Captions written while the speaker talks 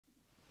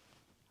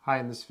Hi,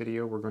 in this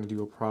video we're going to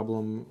do a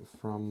problem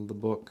from the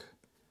book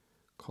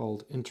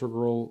called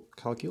Integral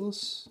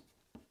Calculus,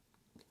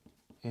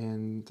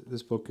 and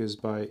this book is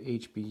by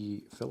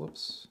H.B.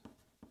 Phillips,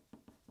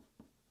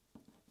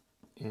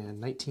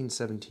 and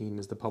 1917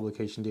 is the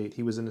publication date.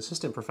 He was an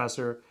assistant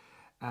professor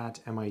at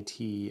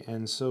MIT,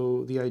 and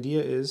so the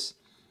idea is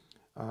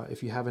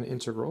if you have an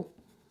integral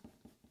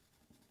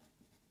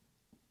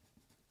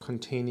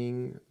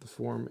containing the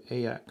form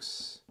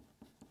ax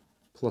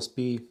plus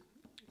b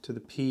to the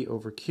p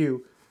over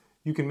q,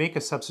 you can make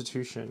a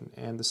substitution,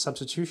 and the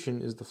substitution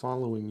is the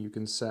following. You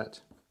can set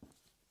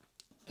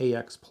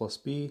ax plus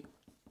b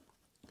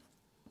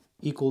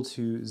equal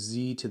to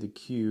z to the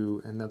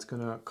q, and that's going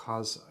to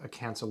cause a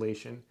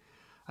cancellation.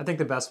 I think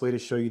the best way to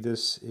show you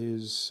this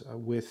is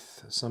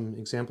with some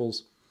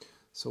examples.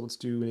 So let's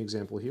do an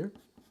example here.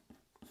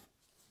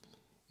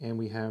 And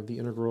we have the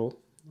integral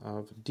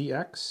of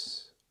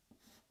dx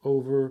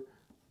over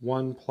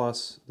 1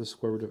 plus the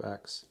square root of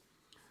x.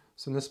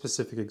 So in this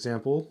specific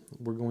example,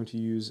 we're going to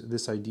use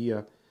this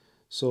idea.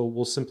 So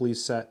we'll simply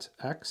set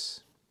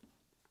x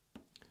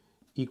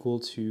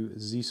equal to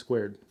z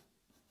squared.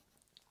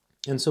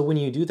 And so when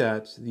you do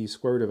that, the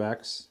square root of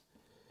x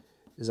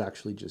is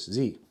actually just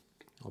z.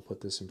 I'll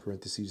put this in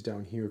parentheses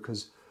down here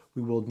because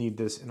we will need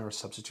this in our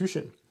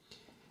substitution.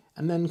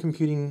 And then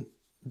computing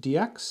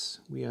dx,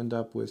 we end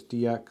up with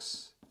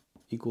dx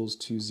equals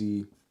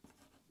 2z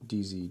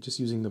dz, just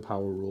using the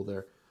power rule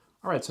there.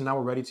 All right, so now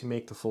we're ready to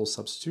make the full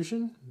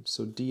substitution.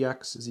 So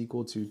dx is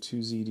equal to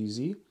 2z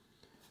dz.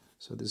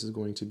 So this is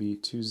going to be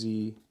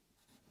 2z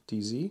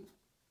dz.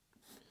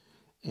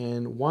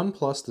 And 1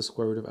 plus the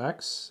square root of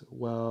x,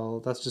 well,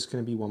 that's just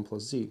going to be 1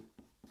 plus z.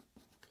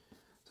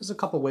 There's a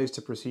couple ways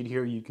to proceed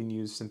here. You can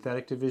use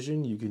synthetic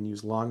division, you can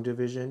use long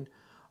division.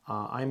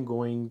 I'm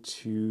going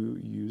to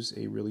use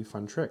a really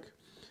fun trick.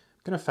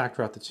 I'm going to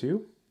factor out the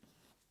 2,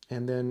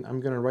 and then I'm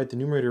going to write the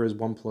numerator as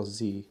 1 plus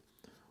z,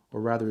 or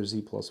rather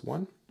z plus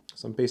 1.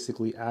 So I'm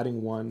basically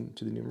adding 1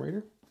 to the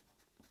numerator.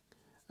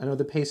 I know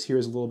the pace here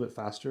is a little bit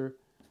faster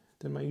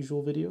than my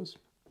usual videos.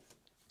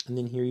 And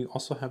then here you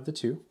also have the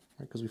 2,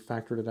 right, because we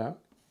factored it out.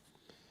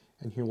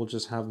 And here we'll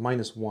just have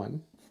minus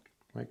 1,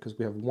 right, because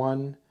we have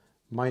 1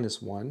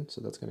 minus 1,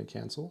 so that's going to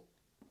cancel.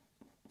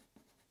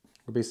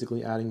 We're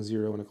basically adding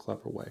 0 in a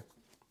clever way.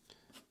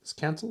 This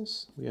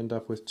cancels. We end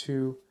up with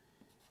 2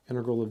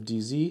 integral of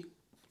dz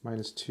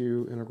minus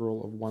 2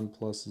 integral of 1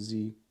 plus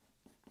z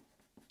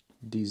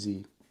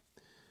dz.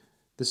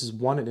 This is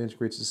 1, it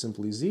integrates to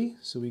simply z,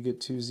 so we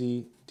get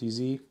 2z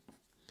dz.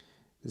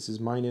 This is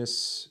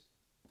minus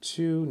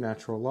 2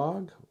 natural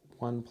log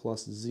 1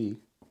 plus z.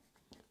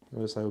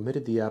 Notice I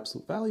omitted the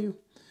absolute value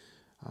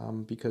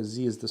because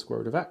z is the square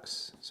root of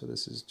x. So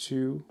this is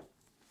 2,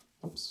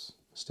 oops,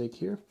 mistake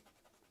here.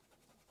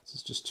 This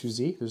is just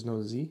 2z, there's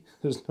no z,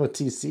 there's no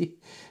dc.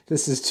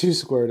 This is 2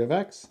 square root of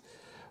x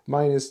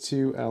minus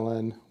 2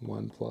 ln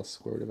 1 plus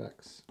square root of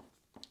x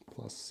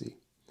plus c.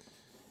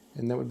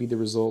 And that would be the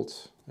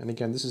result. And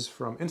again, this is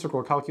from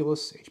Integral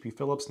Calculus, H.B.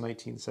 Phillips,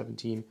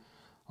 1917.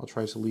 I'll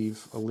try to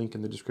leave a link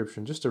in the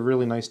description. Just a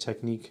really nice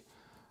technique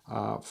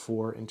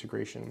for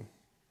integration.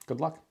 Good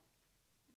luck.